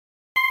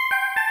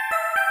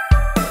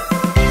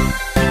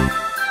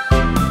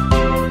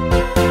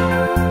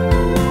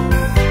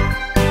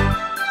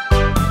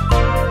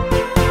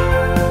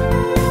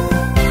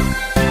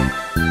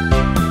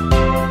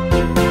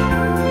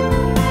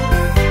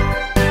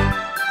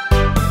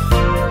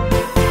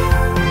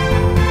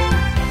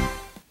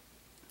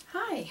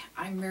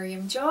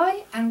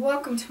Joy and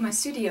welcome to my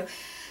studio.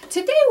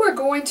 Today we're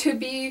going to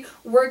be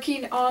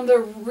working on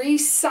the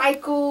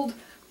recycled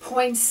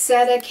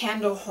poinsettia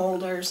candle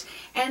holders,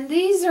 and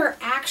these are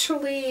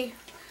actually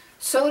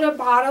soda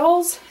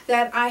bottles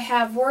that I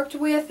have worked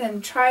with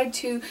and tried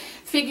to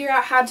figure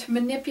out how to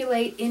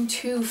manipulate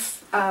into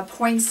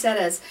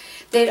poinsettias.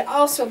 They'd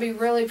also be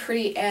really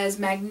pretty as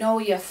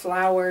magnolia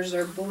flowers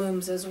or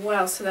blooms as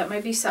well, so that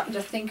might be something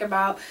to think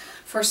about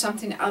for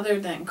something other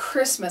than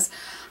Christmas.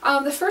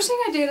 The first thing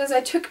I did is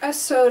I took a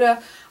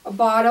soda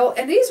bottle,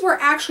 and these were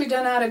actually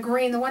done out of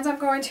green. The ones I'm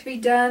going to be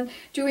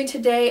doing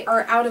today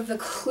are out of the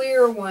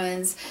clear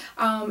ones,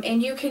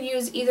 and you can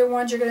use either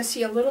ones. You're going to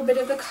see a little bit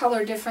of the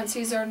color difference.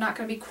 These are not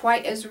going to be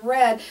quite as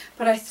red,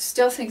 but I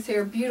still think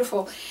they're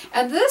beautiful.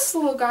 And this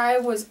little guy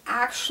was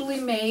actually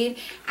made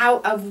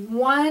out of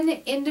one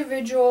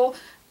individual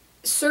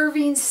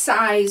serving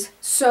size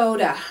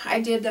soda. I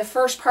did the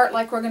first part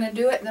like we're going to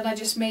do it, and then I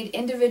just made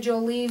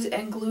individual leaves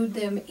and glued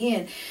them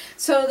in.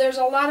 So there's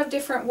a lot of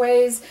different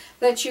ways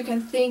that you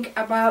can think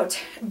about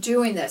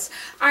doing this.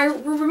 I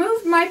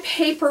removed my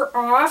paper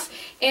off,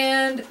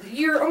 and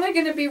you're only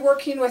going to be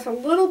working with a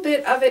little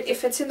bit of it.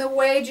 If it's in the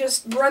way,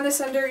 just run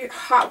this under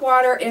hot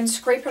water and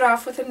scrape it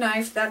off with a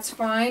knife. That's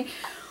fine.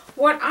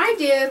 What I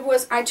did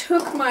was I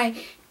took my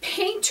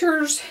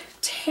painter's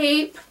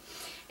tape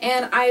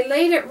and I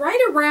laid it right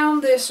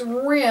around this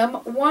rim,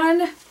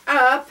 one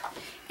up,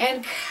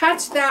 and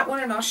cut that one,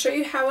 and I'll show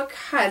you how I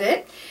cut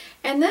it.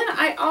 And then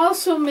I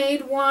also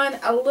made one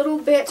a little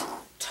bit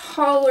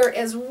taller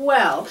as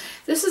well.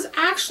 This is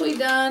actually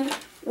done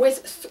with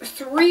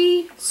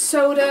 3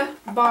 soda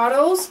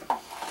bottles.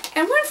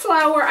 And one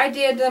flower, I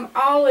did them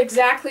all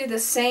exactly the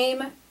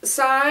same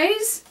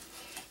size.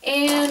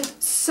 And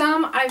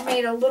some I've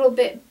made a little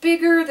bit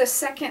bigger, the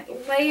second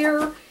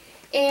layer.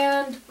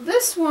 And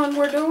this one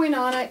we're doing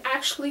on, I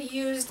actually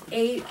used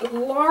a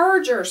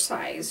larger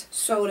size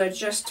soda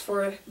just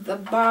for the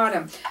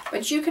bottom.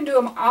 But you can do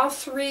them all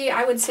 3.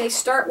 I would say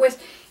start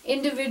with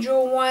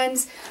individual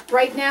ones.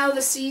 Right now,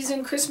 the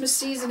season, Christmas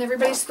season,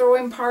 everybody's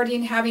throwing party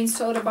and having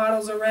soda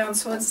bottles around.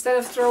 So instead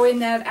of throwing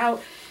that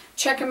out,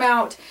 check them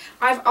out.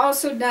 I've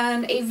also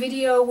done a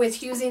video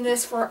with using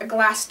this for a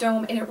glass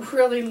dome, and it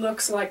really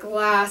looks like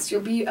glass. You'll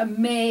be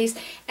amazed.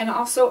 And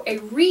also a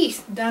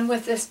wreath done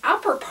with this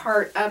upper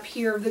part up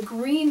here of the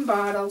green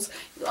bottles.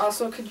 You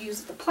also could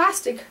use the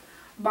plastic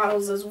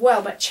bottles as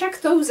well, but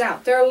check those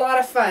out. They're a lot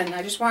of fun.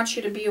 I just want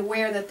you to be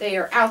aware that they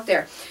are out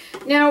there.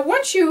 Now,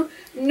 once you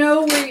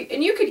know where,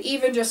 and you could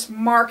even just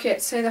mark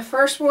it. Say the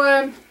first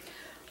one,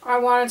 I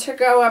wanted to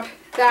go up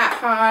that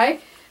high.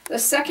 The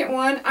second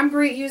one, I'm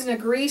using a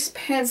grease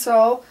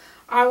pencil.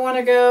 I want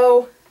to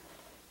go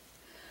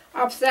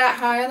up that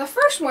high. And the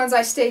first ones,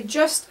 I stayed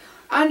just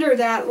under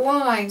that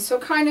line. So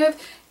kind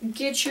of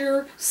get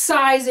your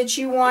size that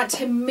you want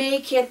to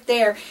make it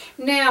there.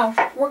 Now,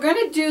 we're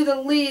going to do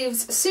the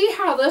leaves. See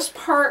how this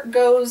part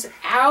goes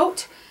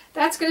out?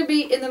 That's going to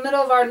be in the middle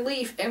of our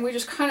leaf. And we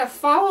just kind of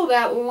follow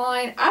that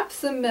line up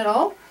the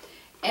middle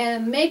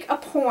and make a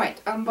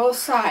point on both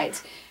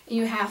sides.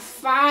 You have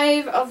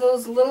 5 of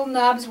those little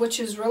nubs, which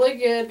is really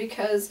good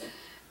because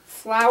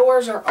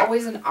flowers are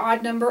always an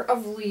odd number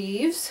of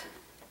leaves.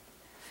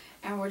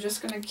 And we're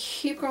just going to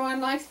keep going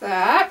like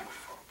that.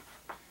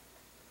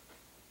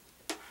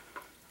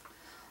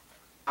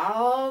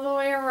 All the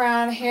way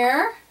around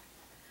here.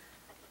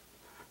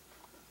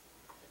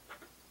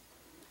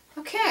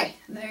 Okay,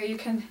 there you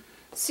can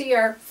see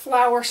our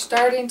flower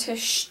starting to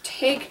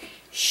take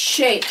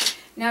shape.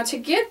 Now to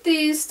get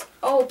these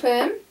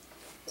open,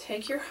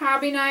 take your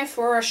hobby knife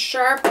or a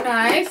sharp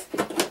knife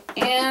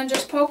and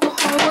just poke a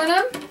hole in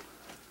them.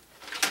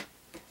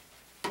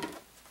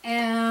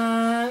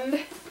 And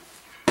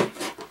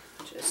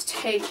just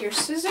take your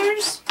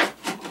scissors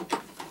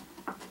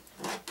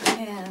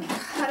and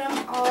cut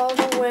them all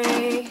the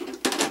way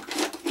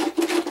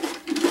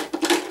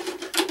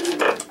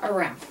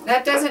around.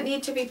 That doesn't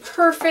need to be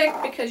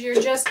perfect because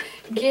you're just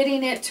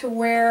getting it to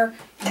where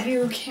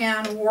you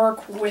can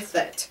work with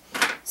it.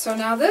 So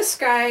now this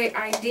guy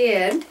I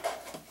did,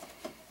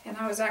 and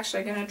I was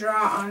actually going to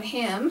draw on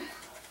him,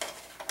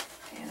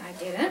 and I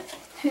didn't.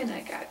 And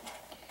I got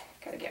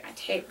to get my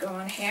tape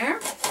going here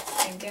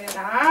and get it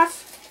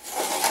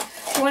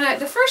off. When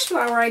the first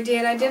flower I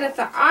did it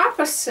the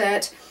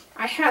opposite.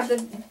 I had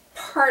the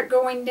part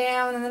going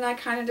down, and then I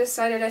kind of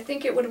decided I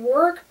think it would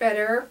work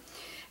better.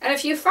 And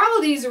if you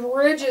follow these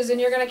ridges,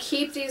 and you're going to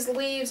keep these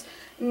leaves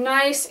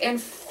nice and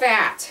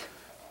fat.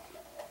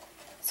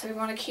 So we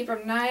want to keep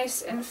them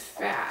nice and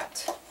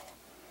fat.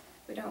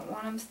 We don't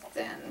want them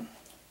thin.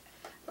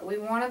 But we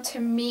want them to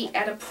meet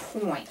at a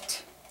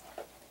point.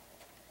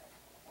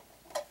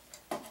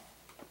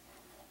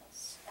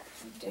 So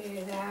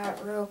do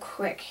that real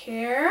quick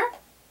here.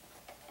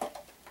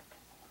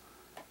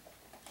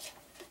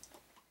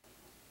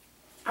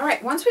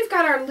 Alright, once we've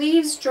got our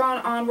leaves drawn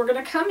on, we're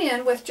going to come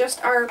in with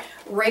just our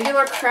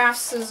regular craft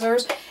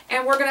scissors,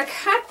 and we're going to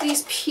cut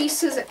these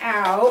pieces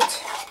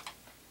out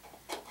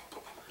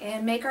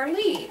and make our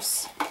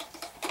leaves.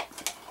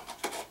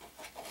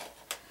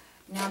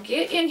 Now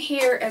get in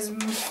here as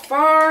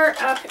far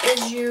up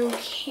as you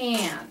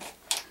can.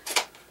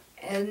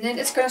 And then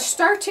it's going to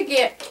start to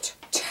get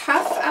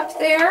tough up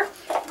there.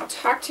 I'll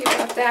talk to you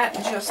about that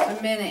in just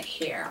a minute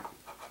here.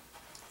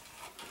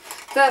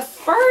 The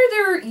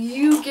farther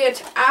you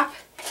get up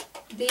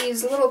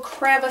these little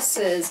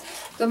crevices,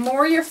 the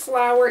more your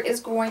flower is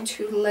going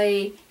to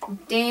lay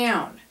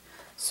down.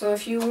 So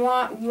if you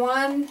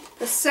want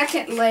the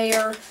second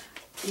layer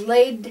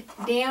laid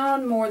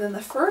down more than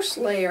the first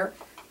layer,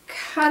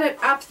 cut it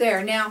up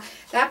there. Now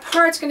that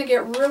part's going to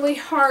get really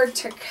hard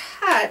to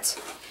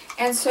cut,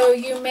 and so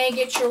you may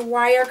get your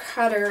wire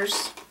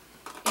cutters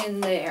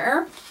in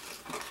there.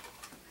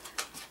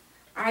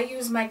 I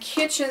use my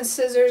kitchen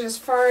scissors as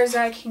far as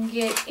I can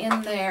get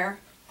in there.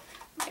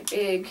 My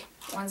big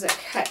ones that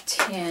cut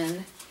tin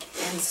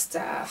and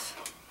stuff.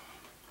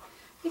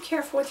 Be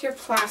careful with your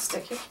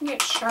plastic. It can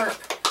get sharp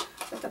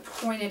with the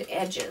pointed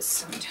edges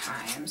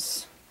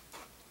sometimes.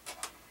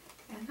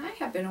 And I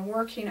have been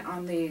working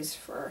on these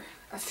for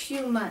a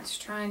few months,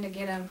 trying to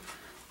get them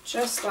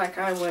just like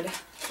I would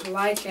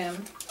like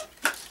them.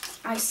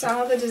 I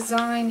saw the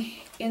design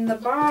in the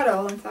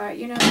bottle and thought,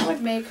 you know, it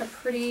would make a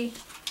pretty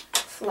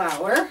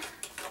flower.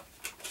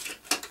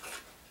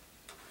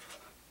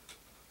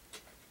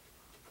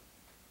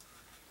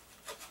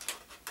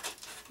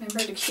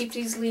 Remember to keep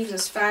these leaves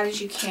as fat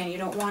as you can. You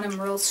don't want them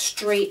real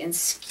straight and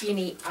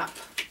skinny up.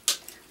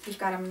 You've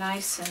got them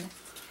nice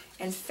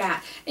and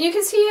fat. And you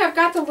can see I've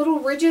got the little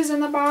ridges in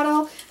the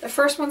bottle. The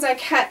first ones I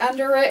cut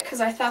under it because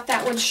I thought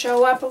that would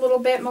show up a little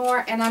bit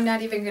more, and I'm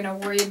not even going to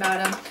worry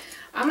about them.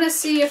 I'm going to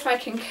see if I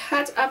can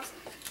cut up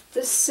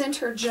the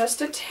center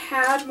just a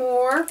tad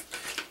more.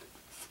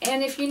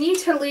 And if you need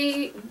to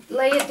lay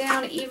it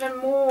down even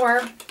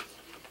more,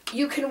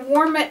 you can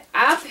warm it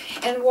up,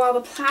 and while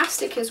the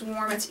plastic is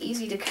warm, it's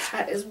easy to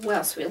cut as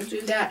well. So we'll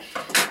do that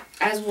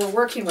as we're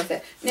working with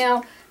it.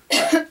 Now,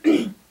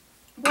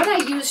 what I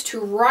used to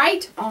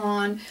write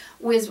on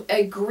was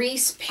a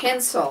grease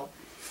pencil.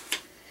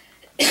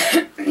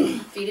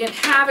 If you didn't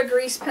have a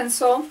grease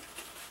pencil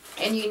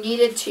and you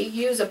needed to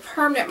use a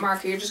permanent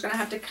marker, you're just going to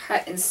have to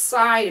cut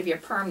inside of your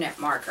permanent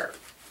marker.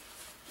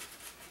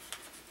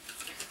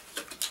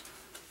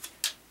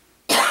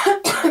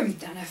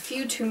 Done a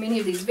few too many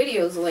of these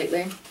videos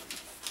lately.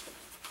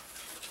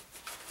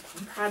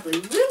 I'm probably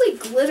really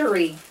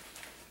glittery.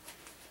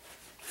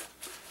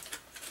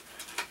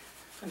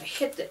 I'm going to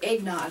hit the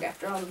eggnog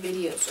after all the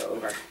videos are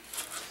over.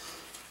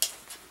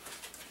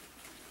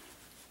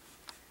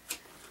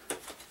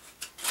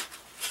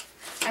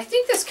 I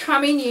think this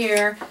coming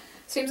year,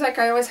 seems like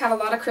I always have a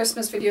lot of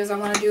Christmas videos I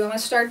want to do. I'm going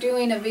to start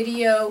doing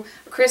a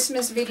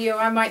Christmas video.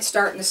 I might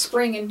start in the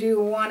spring and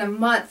do one a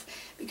month,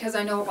 because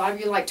I know a lot of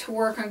you like to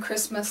work on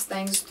Christmas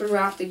things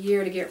throughout the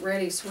year to get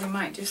ready, so we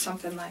might do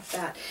something like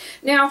that.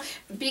 Now,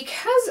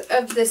 because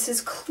of this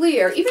is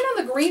clear, even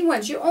on the green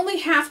ones, you only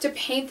have to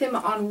paint them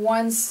on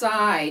one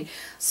side.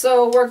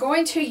 So we're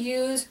going to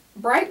use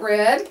bright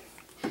red.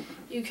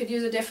 You could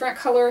use a different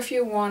color if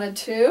you wanted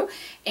to.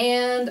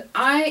 And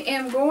I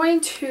am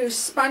going to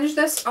sponge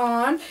this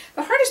on.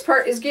 The hardest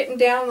part is getting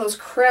down those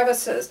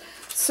crevices.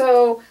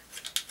 So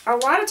a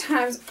lot of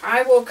times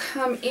I will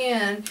come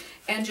in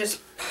and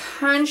just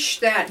punch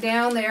that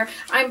down there.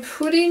 I'm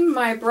putting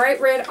my bright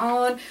red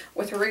on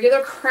with a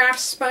regular craft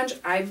sponge.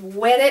 I've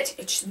wet it.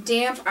 It's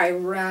damp. I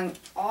wrung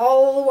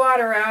all the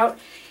water out,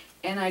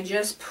 and I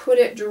just put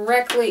it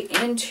directly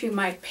into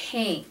my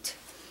paint.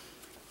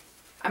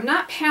 I'm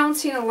not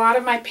pouncing a lot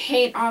of my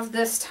paint off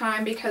this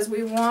time because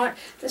we want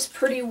this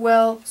pretty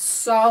well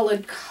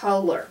solid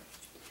color.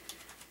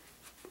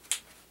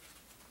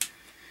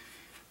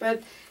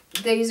 But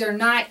these are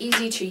not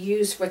easy to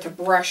use with a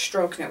brush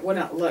stroke, and it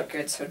wouldn't look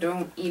good, so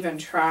don't even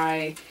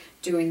try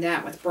doing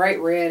that with bright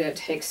red. It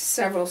takes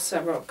several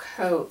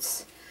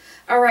coats.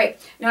 Alright,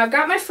 now I've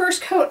got my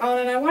first coat on,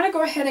 and I want to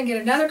go ahead and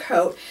get another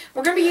coat.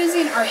 We're going to be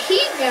using our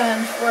heat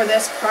gun for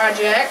this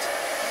project.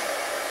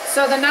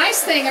 So the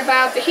nice thing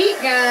about the heat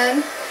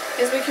gun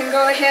is we can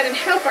go ahead and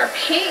help our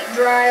paint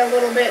dry a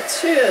little bit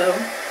too.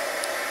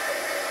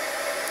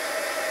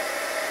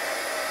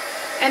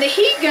 And the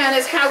heat gun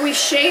is how we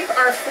shape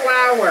our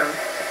flower.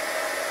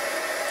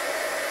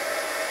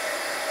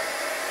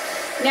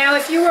 Now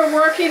if you were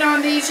working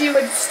on these, you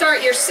would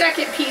start your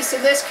second piece,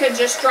 and this could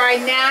just dry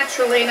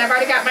naturally. And I've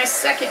already got my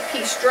second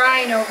piece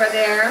drying over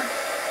there.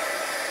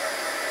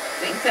 I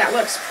think that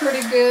looks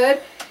pretty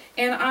good.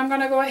 And I'm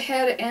going to go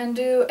ahead and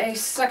do a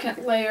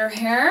second layer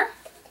here.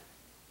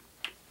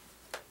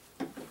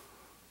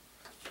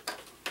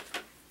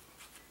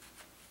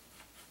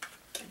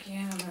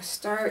 Again, I'm going to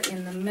start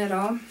in the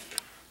middle.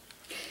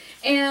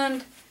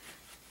 And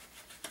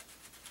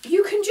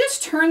you can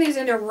just turn these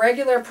into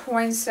regular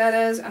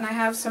poinsettias, and I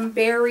have some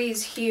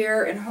berries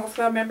here, and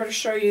hopefully I'll remember to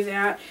show you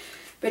that.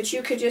 But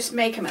you could just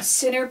make them a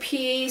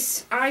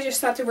centerpiece. I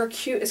just thought they were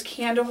cute as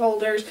candle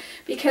holders,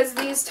 because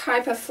these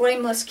type of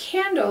flameless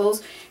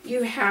candles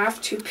you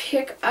have to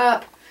pick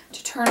up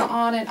to turn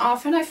on and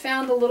off. And I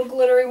found the little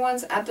glittery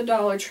ones at the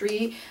Dollar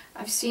Tree.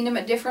 I've seen them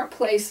at different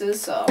places,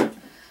 so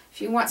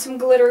if you want some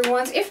glittery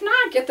ones. If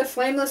not, get the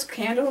flameless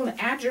candle and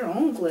add your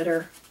own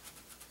glitter.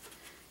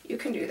 You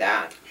can do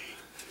that.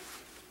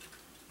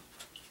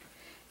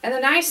 And the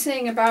nice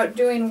thing about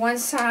doing one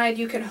side,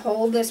 you can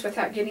hold this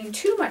without getting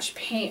too much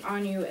paint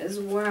on you as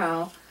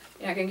well.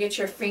 You're not going to get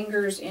your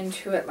fingers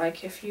into it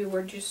like if you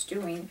were just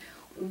doing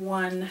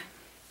one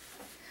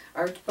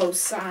or both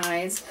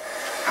sides.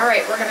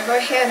 Alright, we're going to go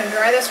ahead and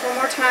dry this one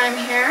more time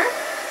here.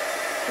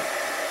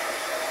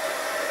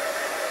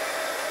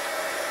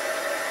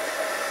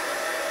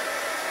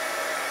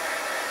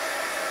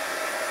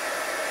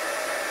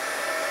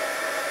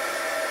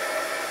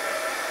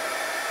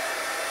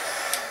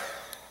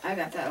 I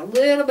got that a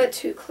little bit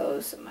too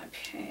close in my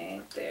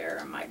paint there,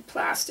 and my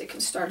plastic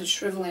and started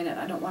shriveling it.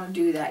 I don't want to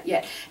do that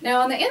yet.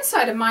 Now on the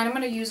inside of mine, I'm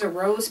going to use a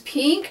rose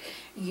pink.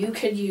 You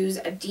could use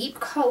a deep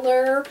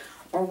color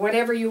or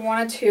whatever you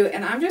wanted to,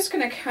 and I'm just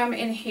going to come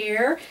in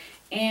here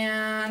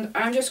and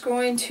I'm just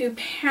going to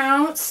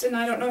pounce, and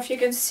I don't know if you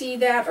can see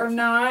that or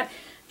not,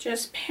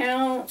 just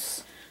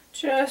pounce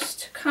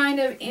just kind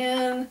of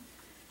in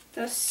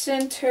the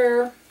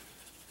center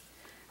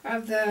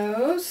of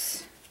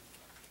those.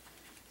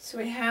 So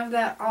we have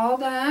that all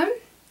done.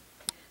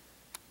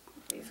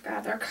 We've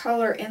got our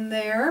color in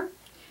there.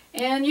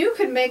 And you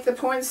could make the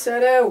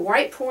poinsettia,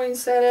 white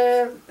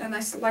poinsettia, and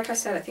like I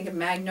said, I think a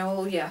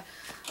magnolia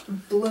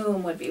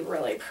bloom would be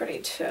really pretty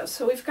too.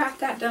 So we've got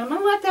that done. I'm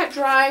going to let that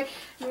dry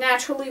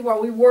naturally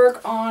while we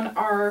work on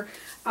our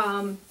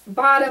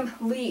bottom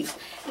leaf.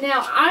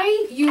 Now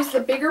I use the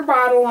bigger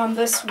bottle on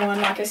this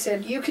one. Like I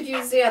said, you could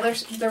use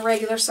the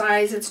regular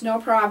size. It's no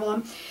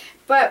problem.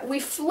 But we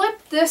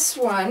flip this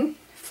one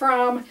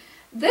from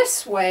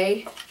this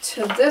way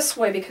to this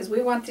way because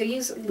we want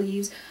these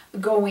leaves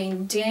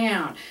going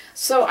down.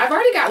 So I've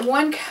already got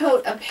one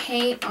coat of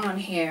paint on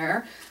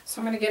here, so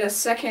I'm going to get a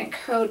second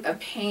coat of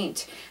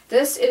paint.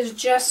 This is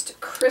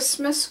just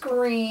Christmas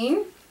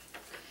green,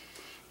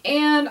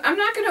 and I'm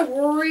not going to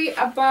worry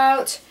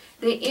about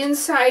the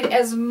inside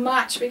as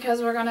much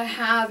because we're going to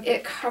have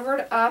it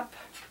covered up.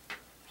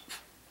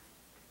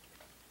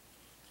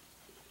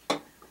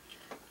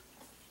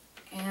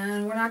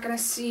 And we're not going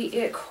to see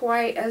it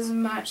quite as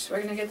much, so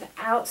we're going to get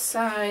the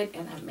outside,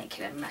 and I'm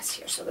making a mess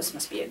here, so this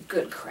must be a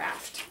good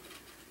craft.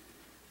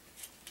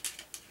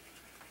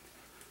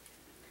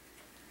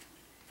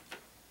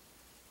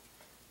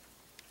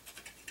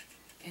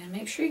 And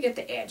make sure you get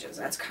the edges.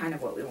 That's kind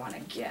of what we want to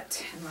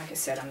get. And like I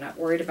said, I'm not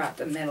worried about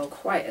the middle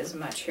quite as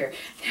much here.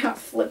 Now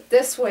flip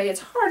this way.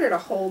 It's harder to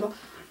hold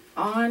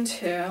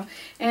onto,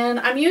 and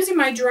I'm using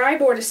my dry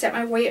board to set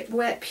my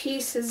wet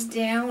pieces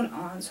down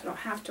on, so I don't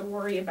have to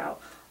worry about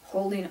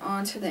holding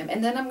onto them.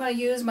 And then I'm going to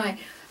use my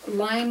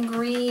lime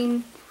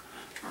green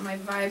or my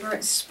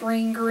vibrant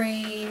spring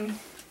green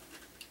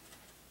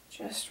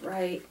just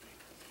right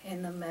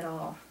in the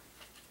middle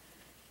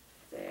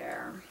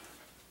there.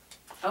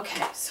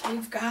 Okay, so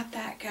we've got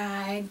that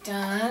guy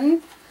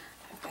done.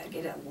 I've got to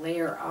get a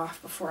layer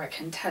off before I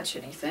can touch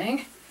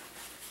anything.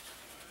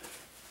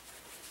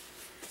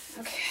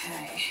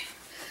 Okay,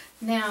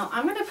 now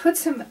I'm going to put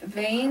some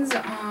veins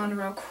on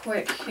real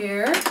quick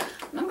here.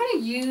 I'm going to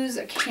use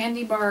a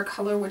candy bar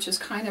color, which is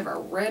kind of a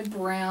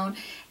red-brown,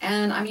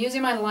 and I'm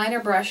using my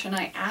liner brush, and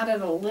I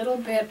added a little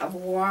bit of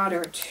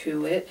water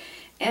to it,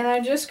 and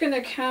I'm just going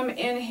to come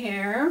in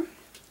here,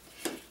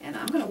 and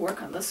I'm going to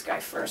work on this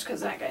guy first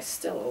because that guy's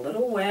still a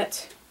little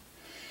wet,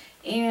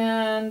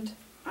 and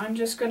I'm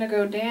just going to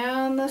go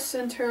down the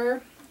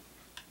center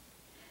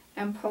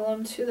and pull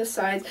them to the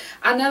sides.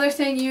 Another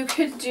thing you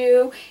could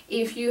do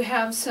if you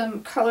have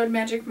some colored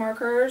magic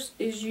markers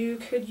is you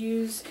could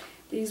use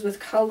these with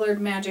colored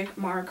magic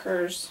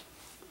markers.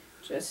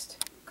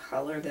 Just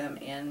color them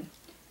in,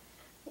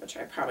 which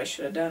I probably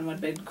should have done would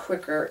have been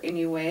quicker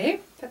anyway,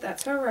 but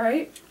that's all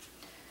right.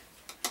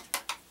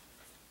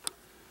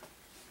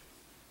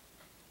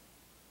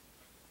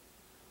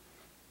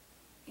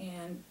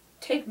 And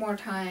take more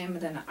time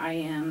than I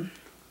am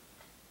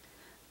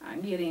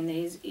on getting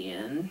these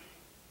in.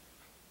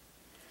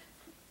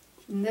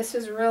 And this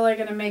is really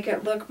going to make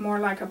it look more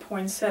like a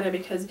poinsettia,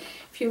 because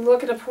if you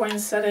look at a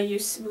poinsettia, you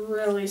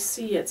really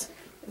see its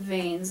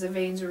veins. The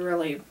veins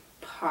really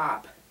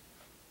pop.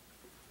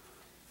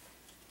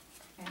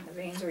 And the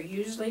veins are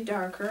usually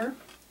darker.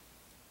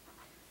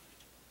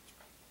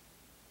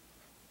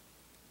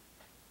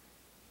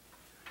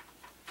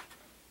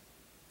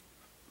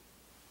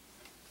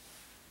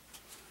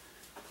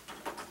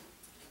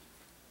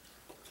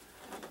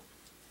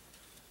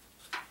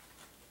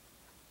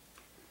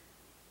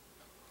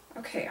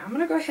 Okay, I'm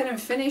going to go ahead and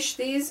finish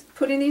these,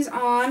 putting these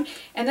on,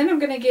 and then I'm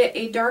going to get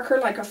a darker,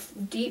 like a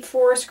deep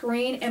forest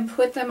green, and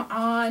put them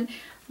on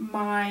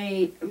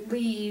my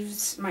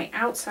leaves, my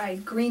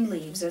outside green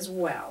leaves as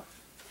well.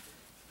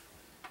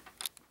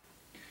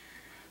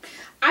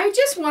 I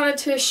just wanted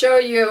to show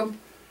you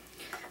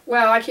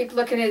Well, I keep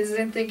looking at it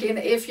and thinking,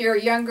 if you're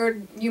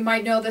younger, you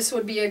might know this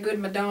would be a good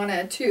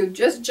Madonna too.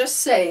 Just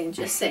saying,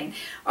 just saying.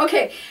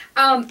 Okay,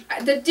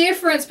 the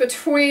difference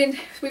between,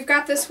 we've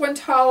got this one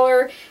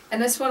taller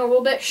and this one a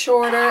little bit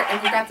shorter,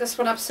 and we've got this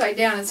one upside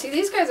down. And see,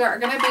 these guys are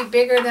going to be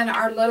bigger than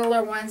our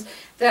littler ones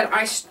that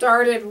I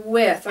started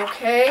with,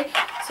 okay?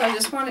 So I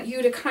just wanted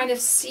you to kind of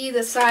see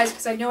the size,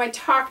 because I know I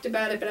talked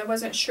about it, but I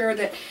wasn't sure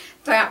that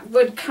that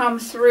would come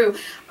through.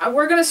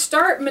 We're going to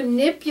start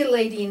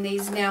manipulating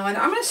these now, and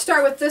I'm going to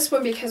start with this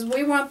one because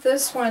we want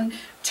this one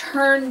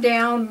turned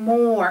down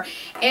more.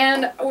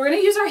 And we're going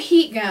to use our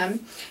heat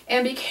gun,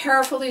 and be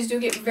careful, these do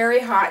get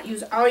very hot.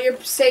 Use all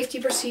your safety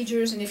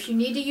procedures, and if you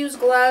need to use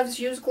gloves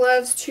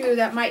too.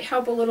 That might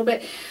help a little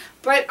bit.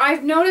 But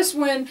I've noticed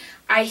when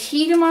I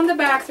heat them on the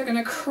back, they're going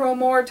to curl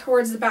more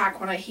towards the back.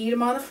 When I heat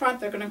them on the front,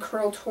 they're going to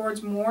curl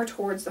more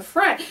towards the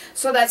front.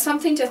 So that's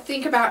something to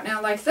think about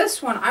now. Like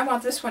this one, I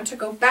want this one to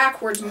go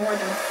backwards more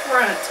than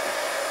front.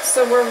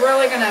 So we're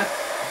really going to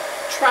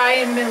try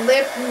and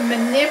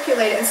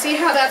manipulate it. And see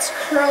how that's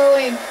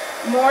curling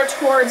more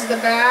towards the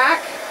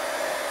back?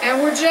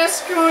 And we're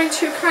just going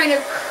to kind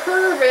of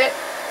curve it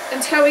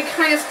until we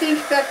kind of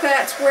think that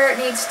that's where it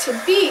needs to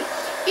be.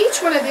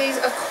 Each one of these,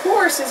 of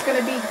course, is going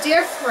to be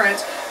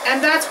different,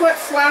 and that's what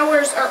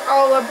flowers are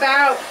all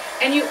about.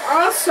 And you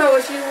also,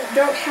 if you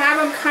don't have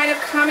them kind of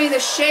coming the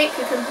shape,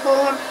 you can pull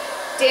them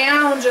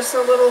down just a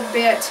little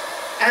bit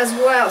as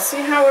well. See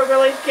how we're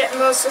really getting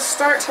those to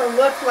start to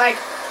look like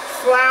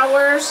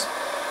flowers?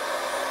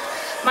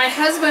 My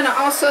husband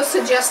also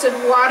suggested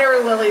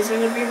water lilies. It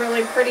would be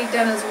really pretty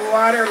done as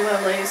water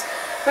lilies.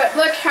 But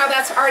look how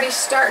that's already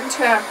starting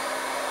to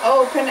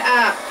open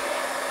up.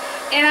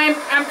 And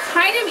I'm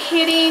kind of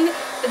hitting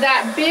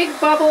that big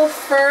bubble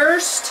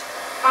first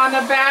on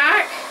the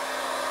back.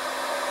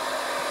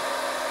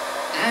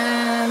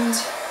 And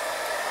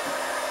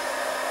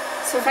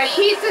so if I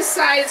heat this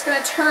side, it's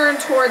going to turn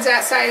towards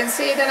that side. And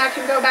see, then I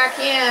can go back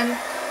in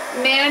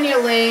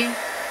manually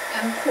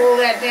and pull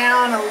that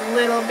down a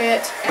little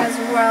bit as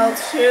well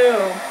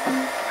too.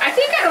 I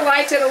think I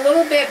liked it a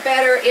little bit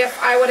better if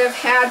I would have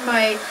had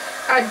my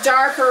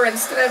darker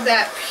instead of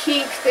that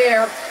pink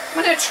there.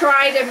 I'm going to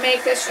try to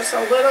make this just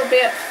a little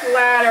bit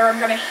flatter. I'm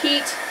going to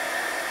heat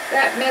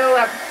that middle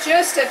up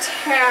just a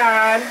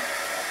tad.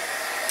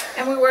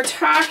 And we were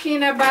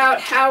talking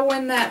about how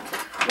when that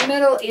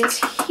middle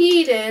is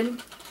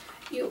heated,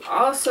 you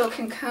also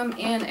can come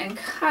in and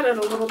cut it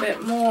a little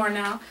bit more.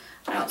 Now,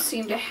 I don't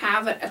seem to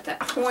have it at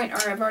that point,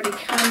 or I've already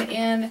come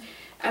in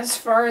as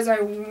far as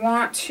I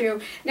want to.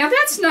 Now,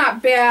 that's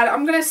not bad.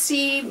 I'm going to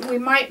see, we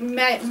might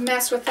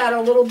mess with that a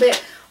little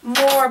bit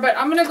more, but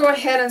I'm going to go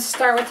ahead and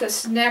start with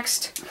this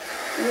next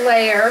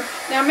layer.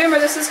 Now remember,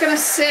 this is going to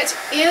sit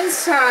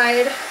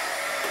inside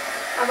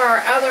of our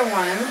other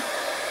one.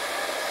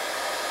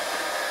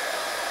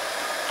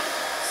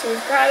 So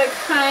we've got to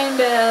kind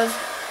of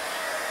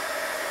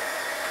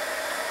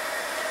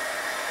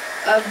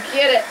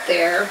get it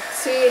there.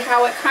 See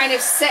how it kind of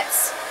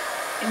sits,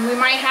 and we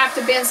might have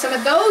to bend some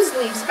of those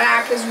leaves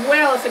back as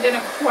well if it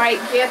didn't quite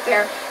get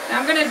there. Now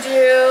I'm going to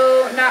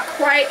do not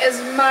quite as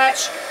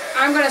much.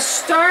 I'm going to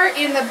start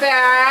in the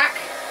back.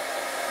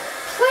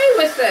 Play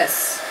with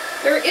this.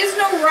 There is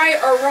no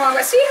right or wrong.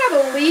 But see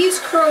how the leaves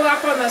curl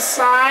up on the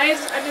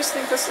sides? I just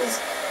think this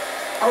is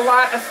a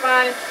lot of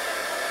fun.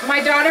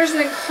 My daughter's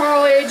in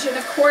college, and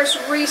of course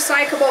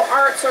recyclable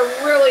arts are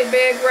really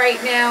big right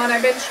now, and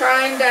I've been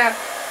trying to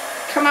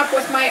come up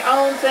with my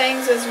own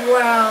things as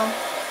well.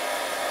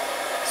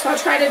 So I'll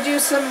try to do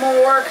some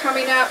more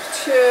coming up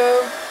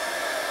too.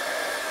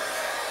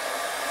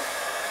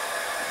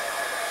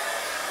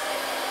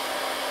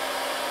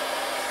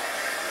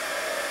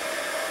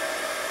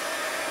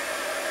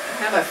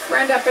 I have a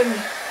friend up in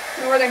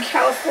Northern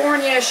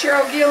California,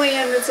 Cheryl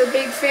Gillian, that's a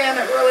big fan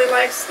that really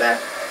likes the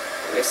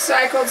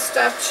recycled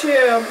stuff too.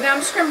 Now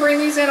I'm just going to bring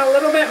these in a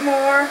little bit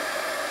more.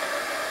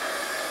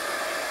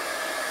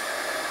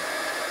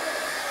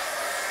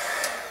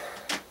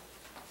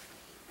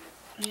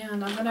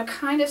 And I'm going to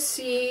kind of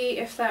see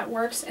if that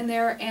works in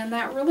there, and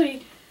that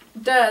really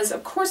does.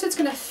 Of course, it's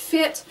going to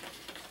fit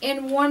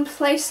in one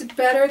place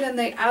better than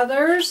the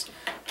others.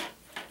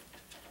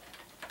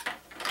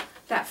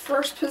 That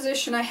first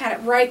position, I had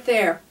it right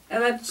there,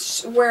 and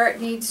that's where it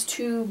needs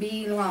to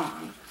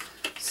belong.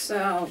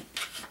 So,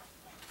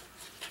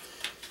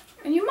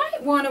 and you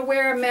might want to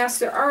wear a mask.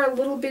 There are a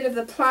little bit of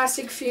the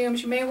plastic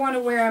fumes. You may want to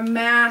wear a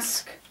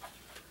mask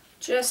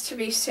just to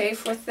be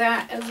safe with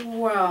that as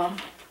well.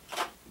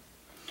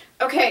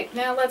 Okay,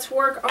 now let's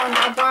work on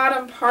our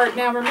bottom part.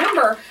 Now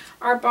remember,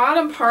 our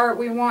bottom part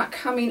we want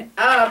coming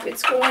up.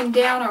 It's going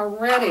down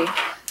already.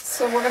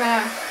 So we're going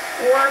to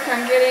work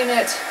on getting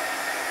it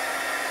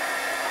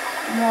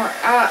more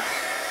up.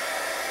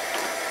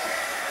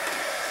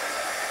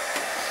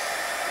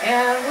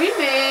 And we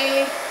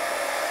may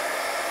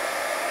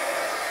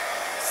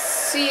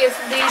see if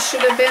these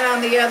should have been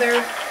on the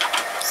other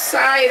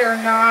side or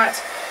not.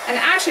 And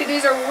actually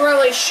these are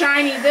really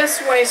shiny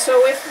this way,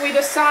 so if we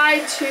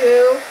decide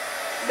to,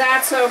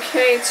 that's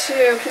okay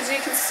too, because you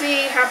can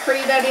see how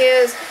pretty that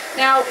is.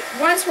 Now,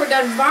 once we're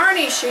done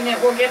varnishing it,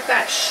 we'll get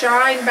that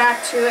shine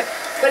back to it.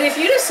 But if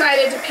you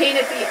decided to paint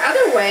it the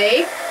other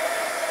way,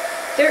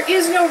 there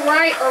is no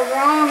right or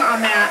wrong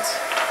on that.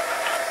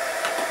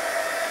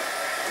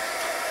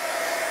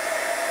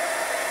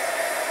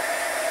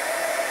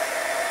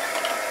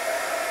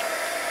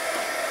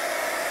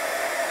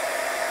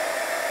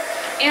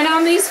 And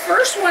on these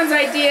first ones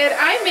I did,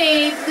 I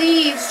made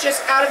leaves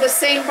just out of the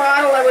same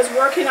bottle I was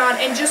working on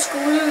and just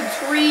glued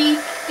 3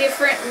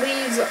 different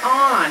leaves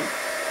on.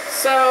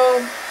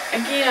 So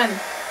again,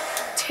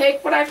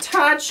 take what I've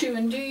taught you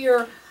and do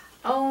your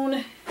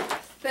own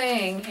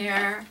thing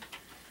here.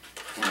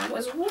 And I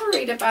was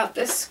worried about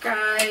this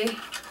guy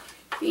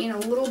being a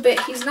little bit,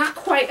 he's not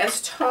quite as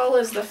tall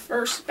as the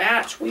first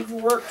batch we've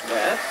worked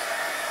with.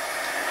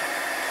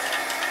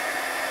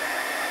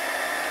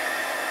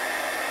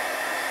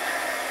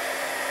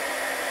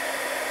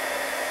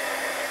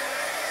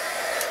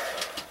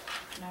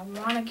 I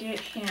want to get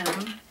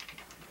him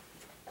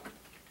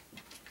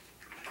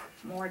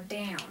more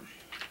down.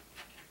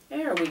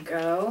 There we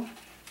go.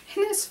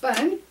 Isn't this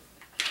fun?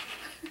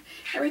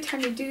 Every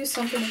time you do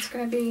something, it's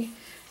going to be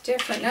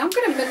different. Now I'm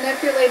going to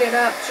manipulate it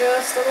up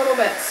just a little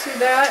bit. See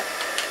that?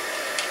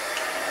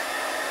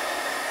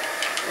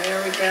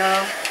 There we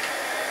go.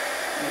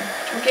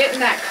 We're getting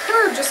that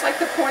curve just like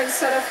the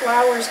poinsettia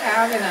flowers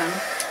have in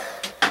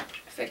them.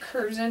 If it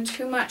curves in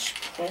too much,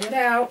 pull it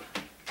out.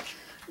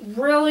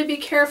 Really be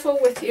careful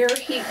with your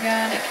heat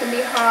gun. It can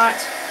be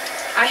hot.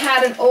 I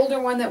had an older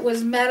one that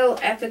was metal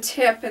at the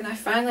tip, and I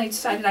finally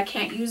decided I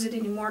can't use it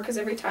anymore because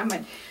every time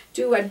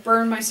I'd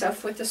burn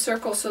myself with the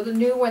circle. So the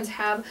new ones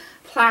have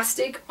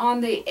plastic on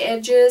the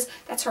edges.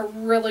 That's a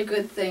really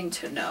good thing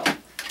to know.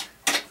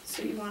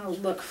 So you want to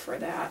look for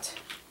that.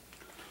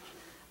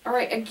 All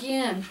right,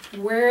 again,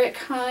 where it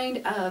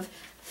kind of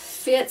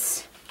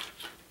fits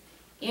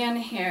in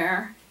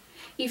here.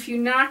 If you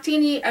knocked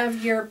any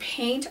of your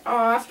paint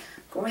off,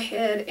 go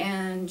ahead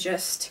and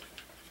just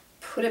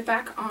put it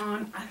back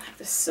on. I like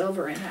the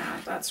silver in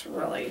that. That's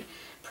really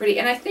pretty.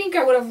 And I think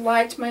I would have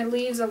liked my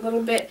leaves a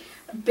little bit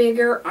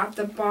bigger at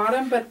the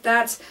bottom, but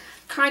that's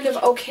kind of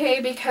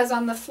okay because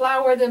on the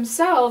flower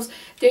themselves,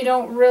 they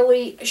don't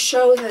really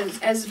show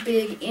as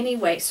big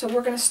anyway. So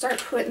we're going to start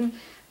putting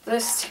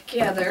this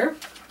together.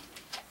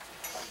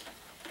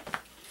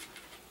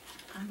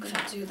 I'm going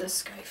to do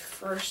this guy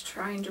first,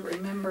 trying to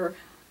remember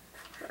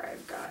where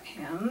I've got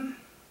him.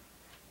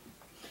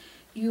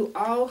 You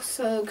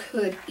also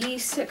could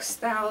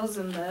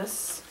E6000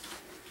 this,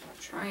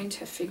 trying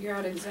to figure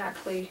out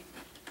exactly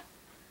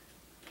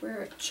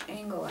which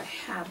angle I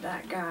have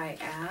that guy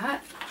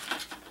at.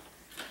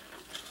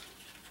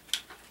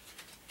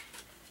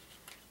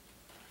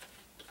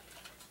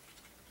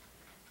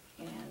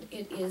 And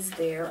it is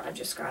there. I've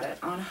just got it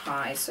on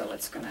high, so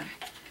it's going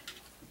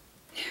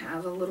to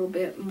have a little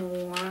bit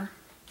more.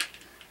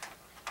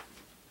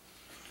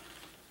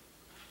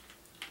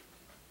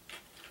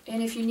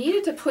 And if you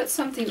needed to put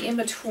something in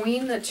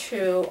between the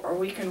two, or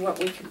what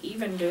we could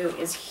even do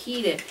is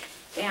heat it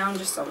down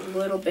just a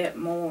little bit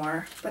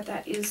more, but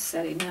that is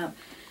setting up.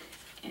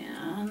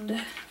 And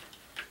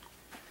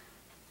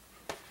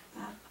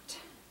that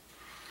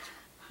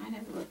kind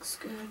of looks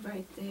good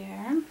right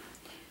there.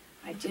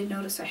 I did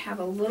notice I have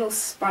a little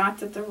spot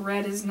that the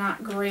red is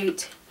not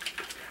great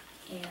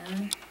in.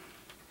 And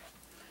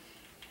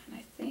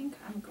I think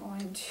I'm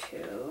going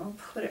to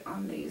put it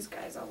on these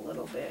guys a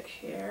little bit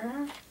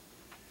here.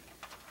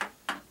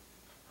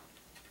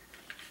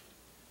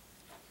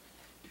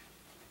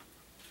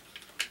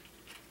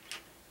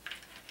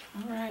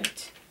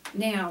 Alright,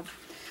 now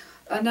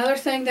another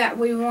thing that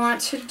we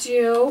want to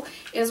do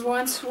is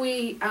once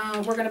we're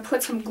going to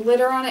put some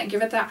glitter on it and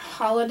give it that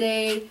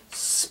holiday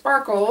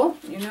sparkle.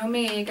 You know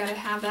me, got to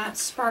have that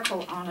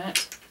sparkle on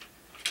it.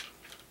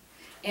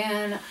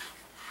 And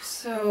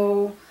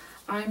so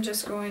I'm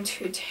just going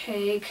to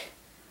take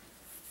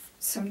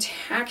some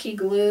tacky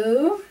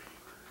glue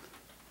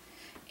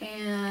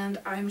and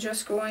I'm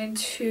just going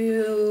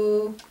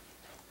to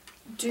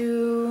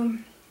do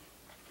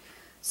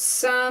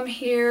some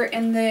here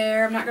and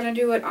there. I'm not going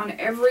to do it on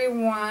every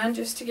one,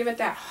 just to give it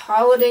that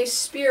holiday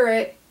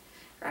spirit.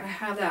 Gotta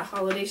have that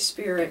holiday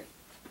spirit.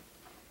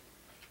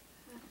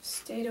 I've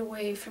stayed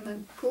away from the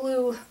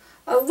glue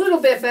a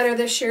little bit better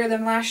this year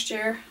than last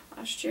year.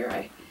 Last year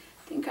I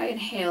think I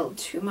inhaled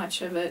too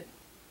much of it.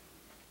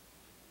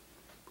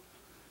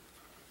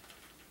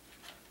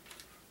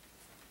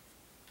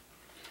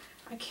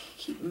 I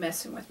keep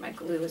messing with my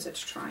glue as it's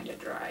trying to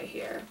dry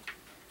here.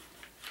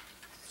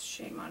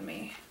 Shame on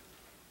me.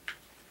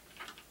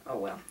 Oh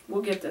well,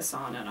 we'll get this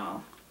on and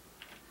I'll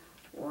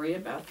worry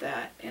about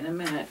that in a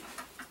minute.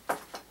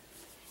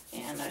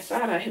 And I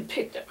thought I had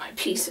picked up my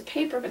piece of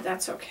paper, but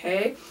that's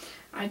okay.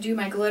 I do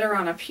my glitter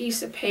on a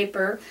piece of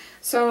paper.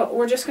 So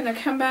we're just going to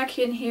come back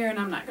in here, and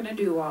I'm not going to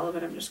do all of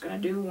it. I'm just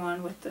going to do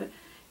one with the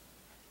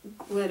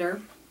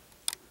glitter.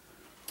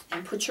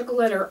 And put your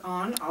glitter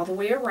on all the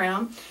way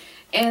around.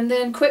 and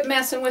then quit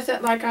messing with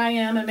it like I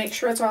am and make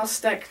sure it's all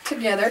stuck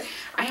together.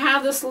 I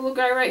have this little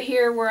guy right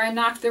here where I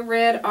knocked the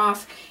red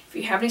off. If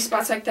you have any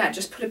spots like that,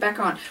 just put it back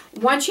on.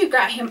 Once you've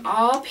got him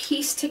all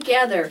pieced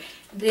together,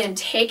 then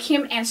take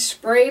him and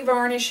spray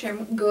varnish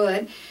him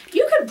good.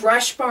 You could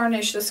brush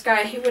varnish this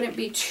guy. He wouldn't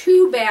be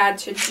too bad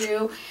to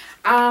do.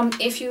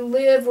 If you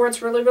live where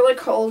it's really, really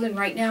cold, and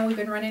right now we've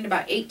been running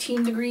about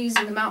 18 degrees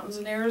in the mountains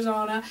in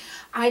Arizona,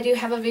 I do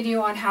have a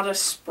video on how to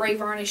spray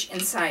varnish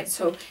inside,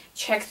 so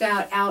check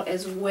that out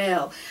as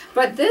well.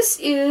 But this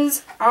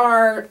is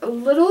our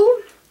little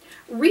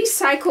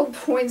recycled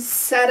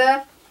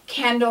poinsettia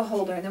candle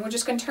holder, and then we're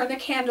just going to turn the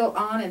candle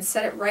on and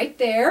set it right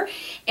there,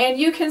 and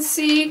you can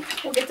see,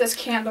 we'll get this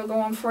candle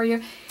going for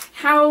you,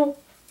 how,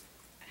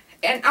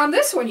 and on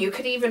this one you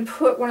could even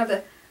put one of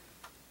the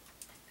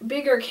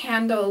bigger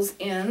candles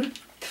in.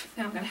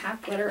 Now I'm going to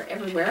have glitter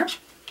everywhere.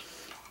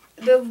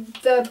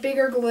 The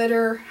bigger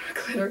glitter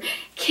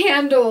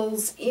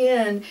candles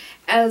in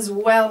as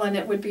well, and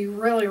it would be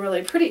really,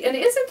 really pretty. And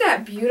isn't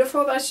that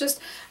beautiful? That's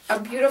just a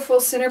beautiful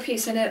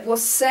centerpiece, and it will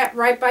set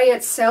right by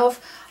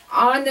itself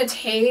on the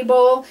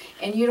table,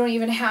 and you don't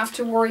even have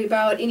to worry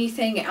about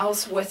anything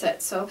else with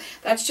it. So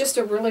that's just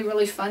a really,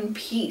 really fun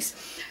piece.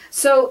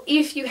 So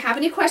if you have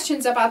any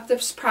questions about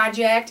this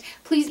project,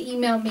 please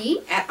email me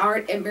at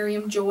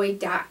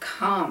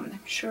art@miriamjoy.com. I'm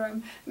sure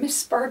I'm Miss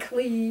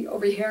Sparkly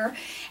over here.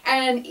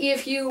 And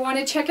if you want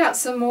to check out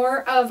some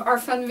more of our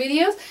fun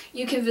videos,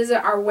 you can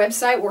visit our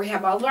website where we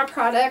have all of our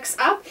products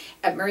up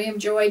at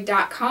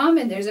miriamjoy.com,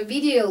 and there's a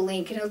video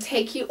link, and it'll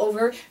take you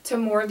over to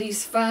more of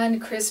these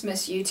fun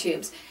Christmas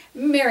YouTubes.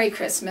 Merry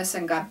Christmas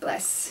and God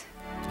bless.